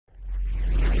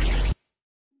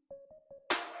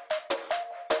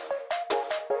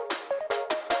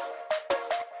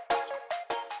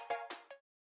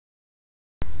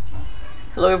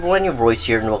Hello everyone, your voice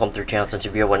here and welcome to the channel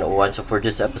Sansevieria 101. So for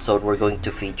this episode, we're going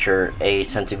to feature a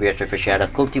Sansevieria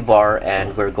trifasciata cultivar,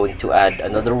 and we're going to add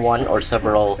another one or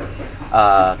several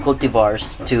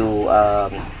cultivars to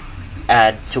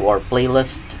add to our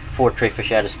playlist for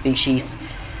trifasciata species.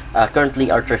 Currently,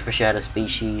 our trifasciata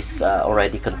species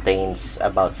already contains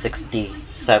about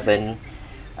 67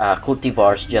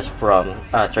 cultivars just from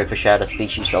trifasciata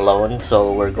species alone.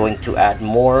 So we're going to add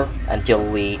more until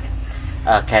we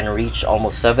can reach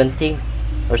almost 70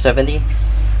 or 70.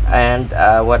 And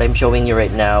what I'm showing you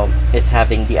right now is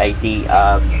having the ID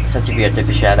of Sansevieria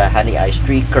trifasciata Hahnii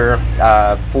Streaker.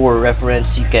 For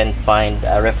reference, you can find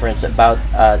a reference about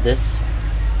this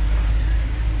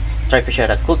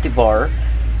trifasciata cultivar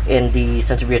in the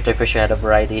Sansevieria trifasciata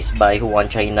varieties by Juan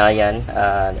Chainayan.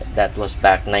 That was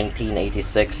back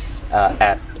 1986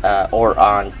 at or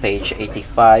on page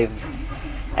 85.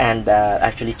 And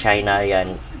actually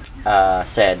Chainayan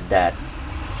said that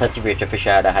Sansevieria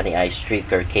trifasciata Hahnii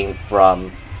Streaker came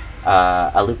from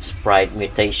a loop sprite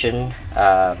mutation.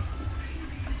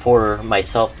 For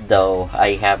myself, though,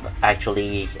 I have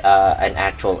actually an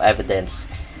actual evidence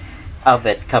of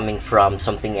it coming from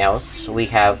something else. We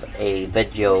have a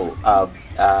video of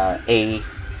a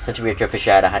Sansevieria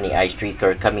trifasciata Hahnii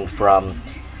Streaker coming from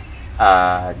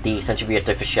the Sansevieria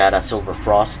trifasciata Silver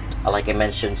Frost. Like I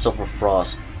mentioned, Silver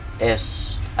Frost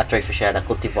is a trifasciata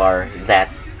cultivar that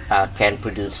can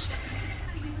produce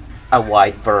a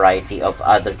wide variety of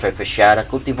other trifasciata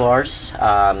cultivars.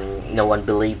 No one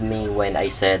believed me when I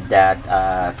said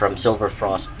that from Silver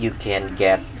Frost you can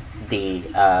get the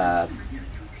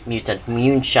mutant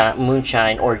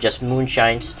moonshine or just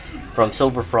moonshines from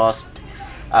Silver Frost.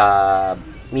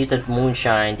 Mutant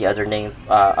moonshine, the other name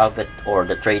of it, or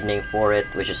the trade name for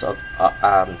it, which is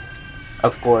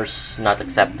of course not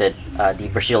accepted, the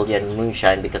Brazilian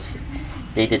moonshine, because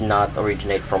they did not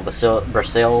originate from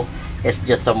Brazil. It's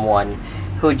just someone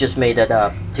who just made it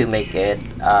up to make it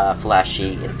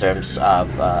flashy in terms of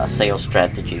sales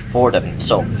strategy for them.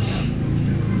 So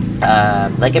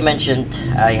like I mentioned,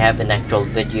 I have an actual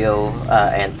video,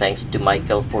 and thanks to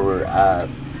Michael for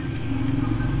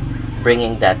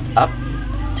bringing that up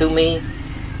to me,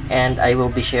 and I will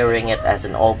be sharing it as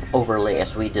an overlay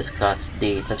as we discuss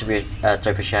the Sansevieria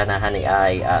trifasciata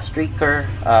Hahnii Streaker.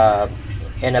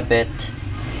 In a bit,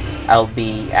 I'll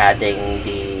be adding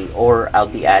the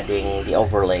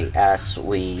overlay as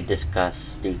we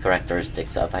discuss the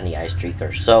characteristics of Hahnii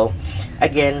Streaker. So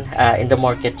again, in the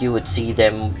market you would see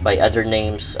them by other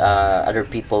names. Other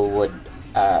people would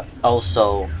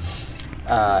also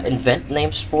invent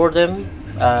names for them.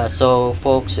 So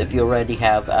folks, if you already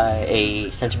have a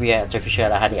Sansevieria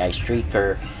trifasciata Hahnii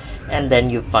Streaker, and then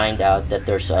you find out that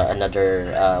there's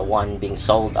another one being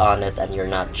sold on it and you're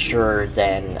not sure,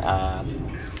 then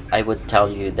I would tell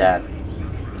you that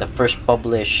the first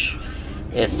publish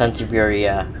is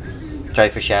Sansevieria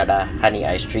trifasciata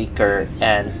Hahnii Streaker,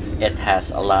 and it has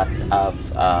a lot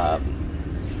of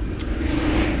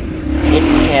it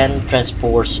can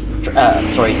transform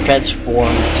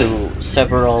to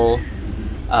several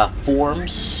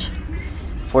forms.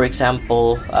 For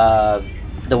example,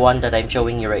 the one that I'm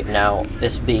showing you right now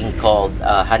is being called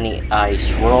Hahnii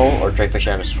Swirl or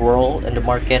trifasciata Swirl in the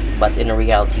market, but in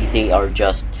reality they are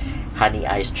just Hahnii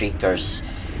Streakers,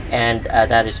 and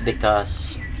that is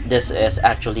because this is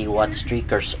actually what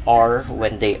streakers are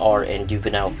when they are in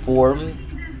juvenile form.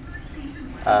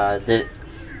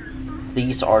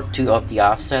 These are two of the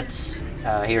offsets.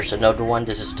 Here's another one.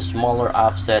 This is the smaller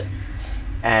offset,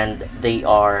 and they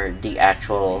are the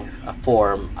actual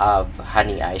form of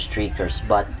Hahnii Streakers.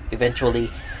 But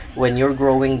eventually, when you're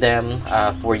growing them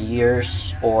for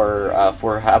years or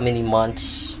for how many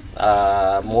months,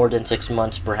 more than 6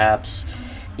 months perhaps,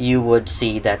 you would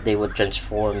see that they would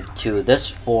transform to this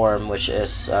form, which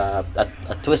is a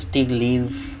twisty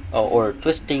leaf or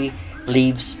twisty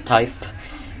leaves type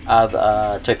of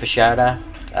trifasciata.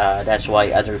 That's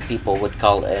why other people would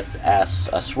call it as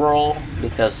a swirl,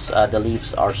 because the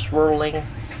leaves are swirling.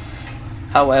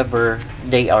 However,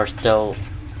 they are still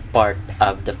part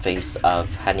of the face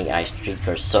of Hahnii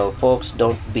Streakers. So folks,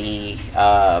 don't be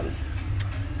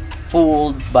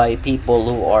fooled by people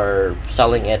who are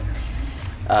selling it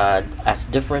as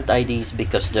different IDs,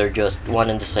 because they're just one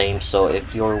and the same. So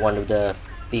if you're one of the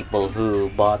people who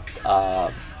bought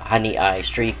Hahnii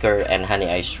Streaker and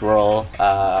Hahnii Swirl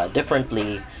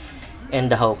differently, in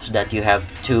the hopes that you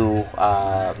have two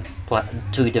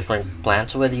different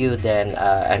plants with you, then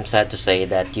I'm sad to say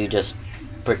that you just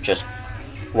purchased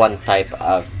one type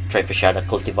of trifasciata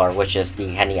cultivar, which is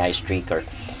the Hahnii Streaker.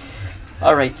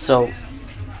 Alright, so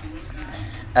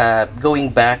Going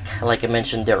back, like I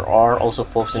mentioned, there are also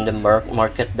folks in the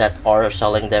market that are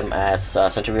selling them as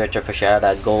Sansevieria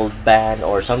trifasciata gold band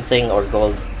or something, or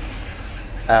gold,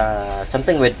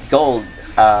 something with gold.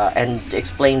 And to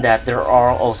explain that there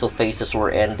are also phases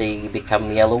wherein they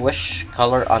become yellowish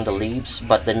color on the leaves,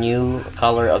 but the new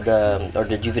color of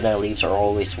the juvenile leaves are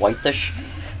always whitish.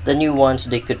 The new ones,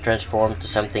 they could transform to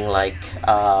something like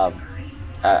a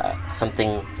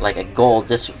gold.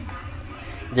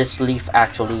 This leaf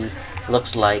actually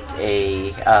looks like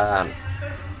a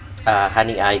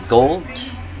Hahnii gold,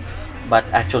 but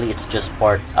actually it's just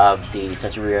part of the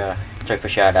Sansevieria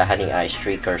trifasciata Hahnii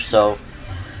Streaker. So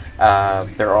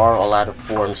there are a lot of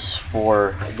forms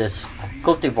for this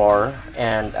cultivar,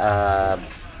 and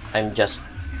I'm just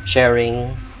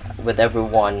sharing with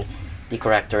everyone the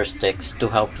characteristics to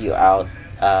help you out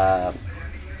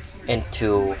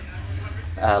into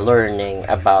learning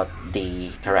about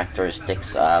the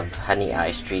characteristics of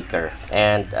Hahnii Streaker.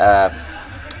 And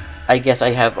I guess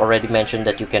I have already mentioned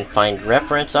that you can find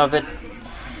reference of it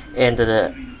in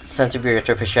the Sansevieria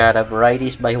trifasciata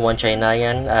varieties by Juan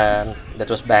Chinayan. That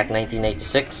was back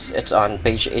 1986. It's on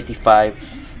page 85,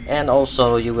 and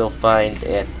also you will find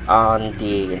it on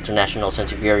the International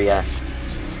Sansevieria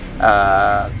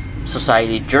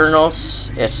Society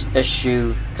Journals. It's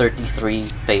issue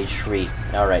 33, page 3.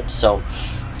 Alright, so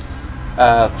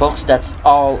folks, that's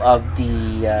all of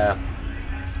the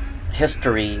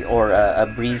history, or a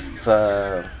brief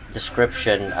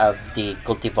description of the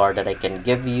cultivar that I can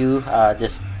give you.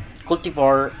 This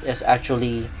cultivar is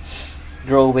actually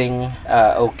growing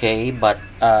okay, but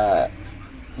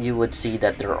you would see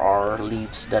that there are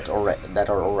leaves that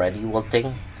are already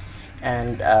wilting,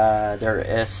 and there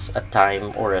is a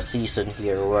time or a season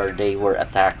here where they were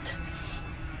attacked,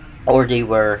 or they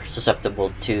were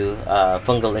susceptible to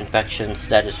fungal infections.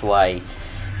 That is why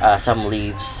some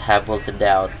leaves have wilted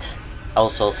out.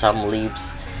 Also, some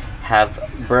leaves have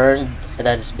burned.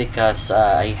 That is because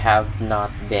I have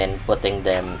not been putting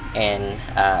them in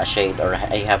shade, or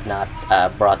I have not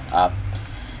brought up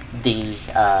the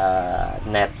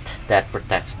net that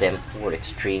protects them for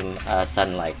extreme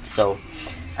sunlight. So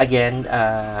again,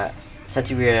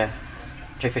 Sansevieria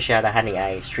trifasciata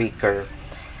Hahnii Streaker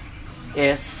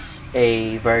is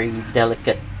a very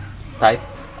delicate type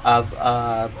of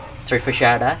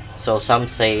trifasciata. So some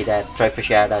say that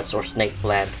trifasciatas or snake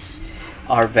plants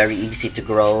are very easy to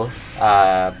grow.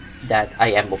 That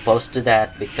I am opposed to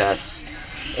that, because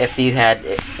if you had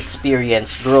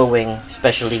experience growing,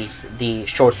 especially the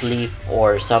short leaf,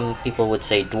 or some people would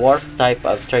say dwarf type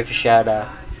of trifasciata,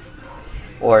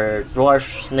 or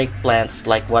dwarf snake plants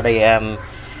like what I am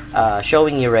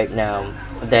showing you right now,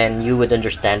 then you would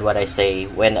understand what I say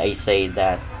when I say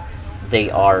that they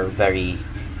are very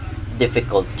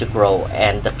difficult to grow,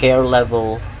 and the care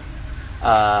level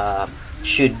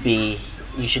should be,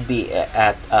 you should be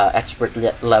at expert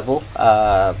level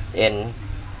in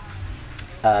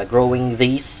growing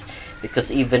these,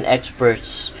 because even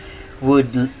experts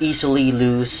would easily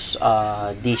lose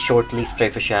the short leaf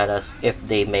trifasciatas if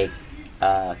they make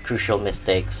crucial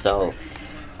mistakes. So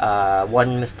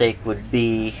one mistake would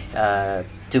be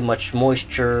too much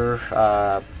moisture.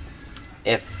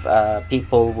 If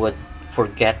people would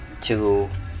forget to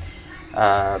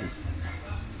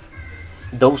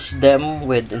dose them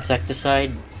with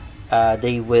insecticide,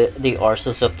 they are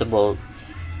susceptible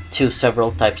to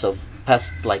several types of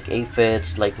pests like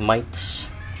aphids, like mites.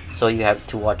 So you have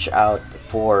to watch out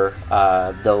for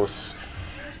those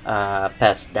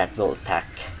pests that will attack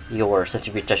your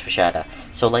Sansevieria trifasciata.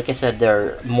 So like I said,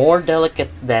 they're more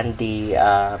delicate than the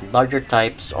larger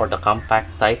types or the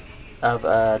compact type of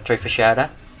trifasciata.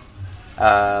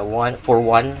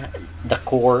 One, the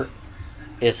core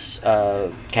is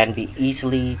can be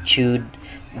easily chewed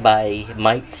by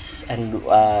mites, and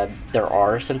there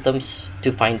are symptoms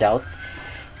to find out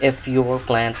if your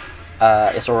plant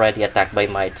is already attacked by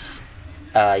mites.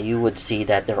 You would see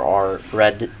that there are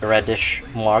reddish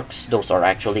marks. Those are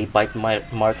actually bite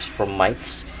marks from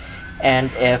mites.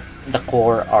 And if the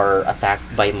core are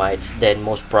attacked by mites, then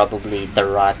most probably the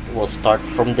rot will start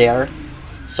from there.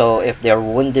 So if they're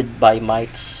wounded by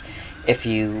mites, if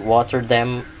you water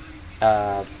them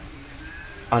on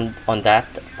that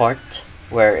part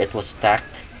where it was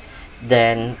attacked,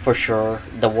 then for sure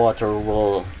the water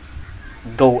will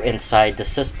go inside the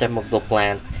system of the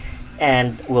plant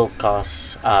and will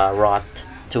cause rot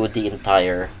to the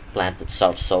entire plant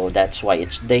itself. So that's why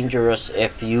it's dangerous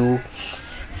if you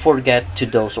forget to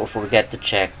dose or forget to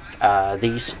check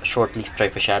these short-leaf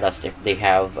trifasciatas if they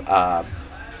have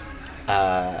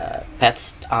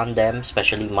pests on them,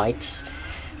 especially mites.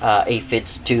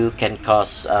 aphids too can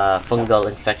cause fungal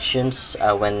infections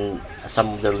when some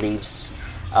of their leaves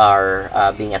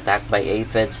are being attacked by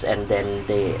aphids, and then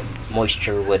the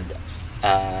moisture would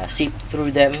seep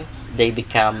through them. They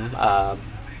become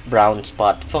brown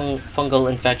spot fungal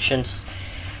infections.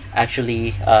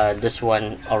 Actually, this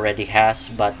one already has,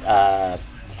 but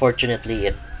fortunately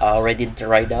it already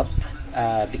dried up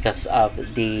because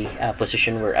of the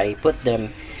position where I put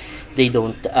them. They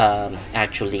don't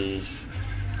actually,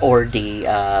 or the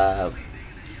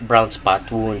brown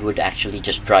spot wound would actually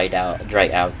just dry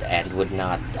out and would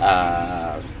not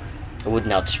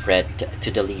spread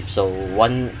to the leaf. So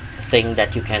one thing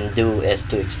that you can do is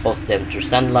to expose them to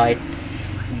sunlight,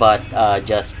 but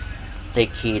just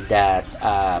take heed that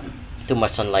too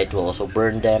much sunlight will also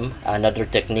burn them. Another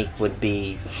technique would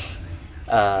be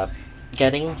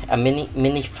getting a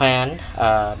mini fan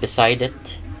beside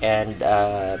it and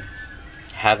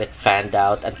have it fanned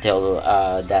out until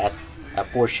that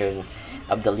portion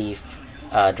of the leaf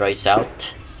dries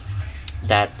out.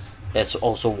 That is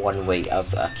also one way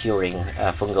of curing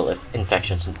fungal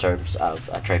infections in terms of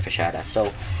trifasciata.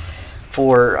 So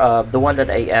for the one that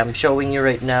I am showing you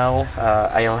right now,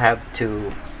 I'll have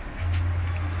to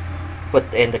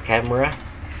put in the camera,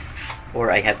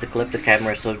 or I have to clip the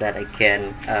camera so that I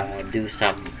can do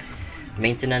some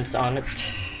maintenance on it.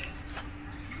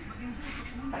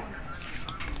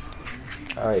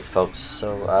 Alright folks,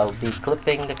 so I'll be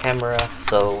clipping the camera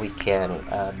so we can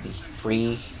be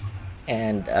free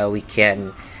and we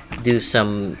can do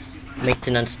some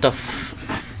maintenance stuff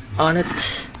on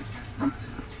it.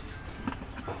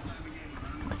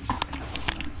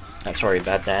 I'm sorry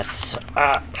about that.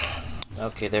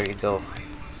 Okay, there you go.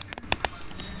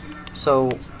 So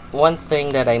one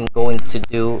thing that I'm going to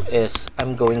do is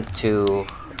I'm going to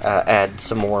add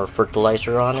some more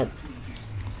fertilizer on it.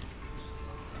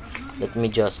 Let me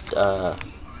just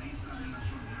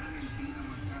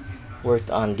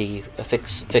work on the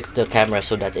fix the camera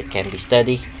so that it can be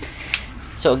steady.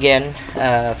 So again,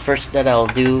 first that I'll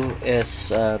do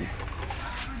is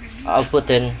I'll put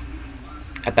in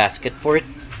a basket for it,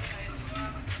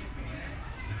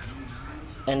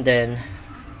 and then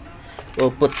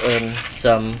we'll put in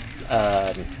some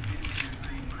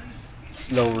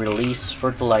slow release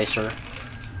fertilizer.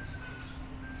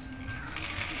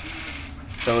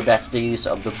 So that's the use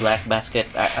of the black basket,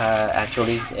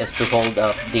 actually, is to hold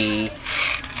up the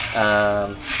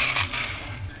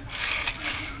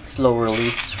slow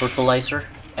release fertilizer,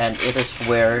 and it is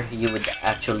where you would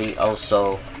actually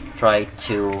also try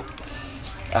to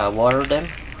water them.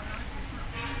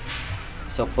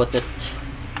 So put it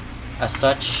as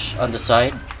such on the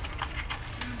side.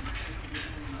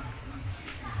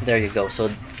 There you go. So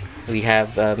we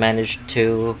have managed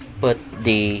to put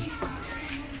the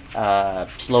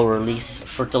slow release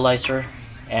fertilizer,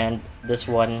 and this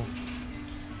one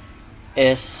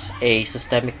is a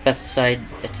systemic pesticide.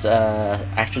 It's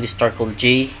actually Starkle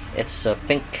G. It's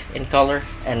pink in color,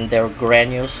 and they're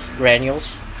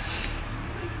granules.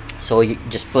 So you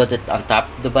just put it on top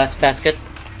of the basket.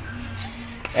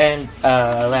 And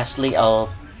lastly,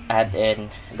 I'll add in,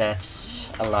 that's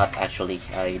a lot actually,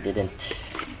 I didn't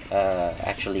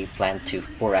actually plan to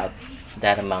pour out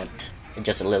that amount,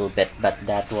 just a little bit, but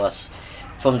that was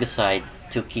fungicide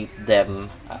to keep them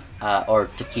or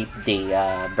to keep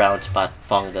the brown spot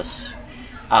fungus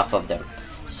off of them.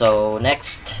 So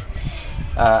next,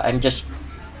 I'm just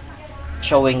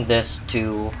showing this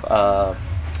to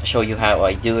show you how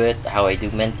I do it, how I do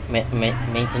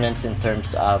maintenance in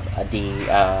terms of the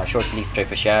shortleaf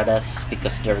trifasciatas,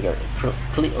 because they're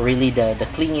really the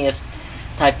cleanest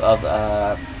type of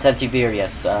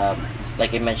Sansevierias.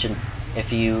 Like I mentioned,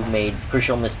 if you made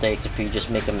crucial mistakes, if you just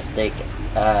make a mistake,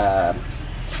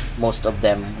 most of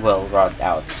them will rot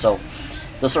out. So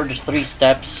those are the 3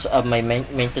 steps of my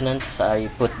maintenance. I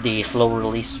put the slow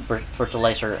release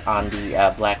fertilizer on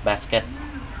the black basket.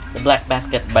 The black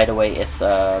basket, by the way, is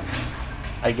I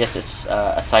guess it's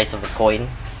a size of a coin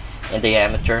in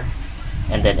diameter,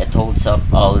 and then it holds up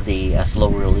all the slow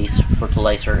release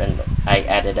fertilizer, and I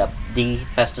added up the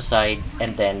pesticide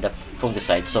and then the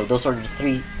fungicide. So those are the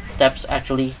 3 steps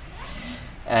actually.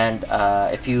 And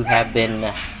if you have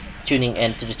been tuning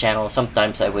into the channel,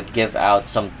 sometimes I would give out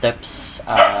some tips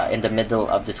in the middle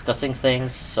of discussing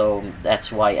things, so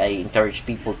that's why I encourage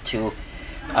people to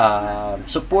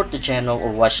support the channel or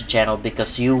watch the channel,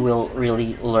 because you will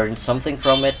really learn something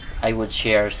from it. I would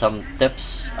share some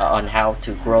tips on how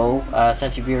to grow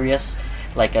Sansevierias,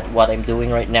 like at what I'm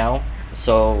doing right now.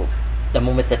 So the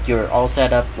moment that you're all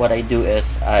set up, what I do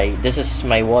is this is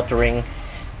my watering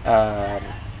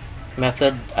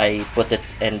method. I put it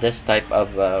in this type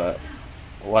of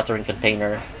watering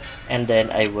container, and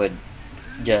then I would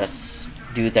just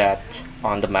do that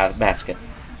on the basket.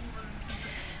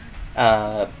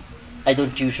 uh, I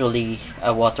don't usually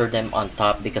water them on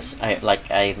top because like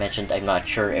I mentioned, I'm not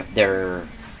sure if there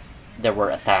were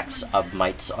attacks of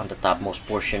mites on the topmost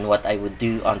portion. What I would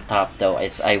do on top though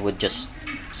is I would just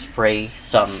spray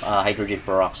some hydrogen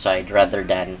peroxide rather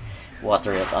than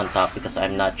water it on top, because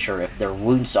I'm not sure if there are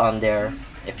wounds on there.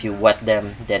 If you wet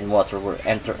them, then water will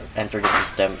enter the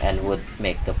system and would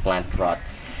make the plant rot.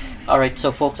 Alright,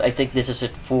 so folks, I think this is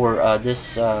it for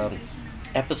this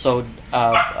episode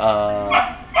of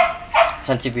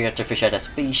Sansevieria trifasciata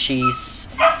species.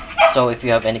 So if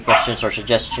you have any questions or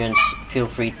suggestions, feel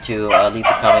free to leave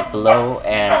a comment below,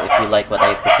 and if you like what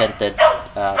I presented,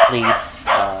 please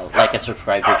like and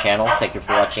subscribe to the channel. Thank you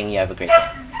for watching. You have a great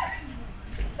day.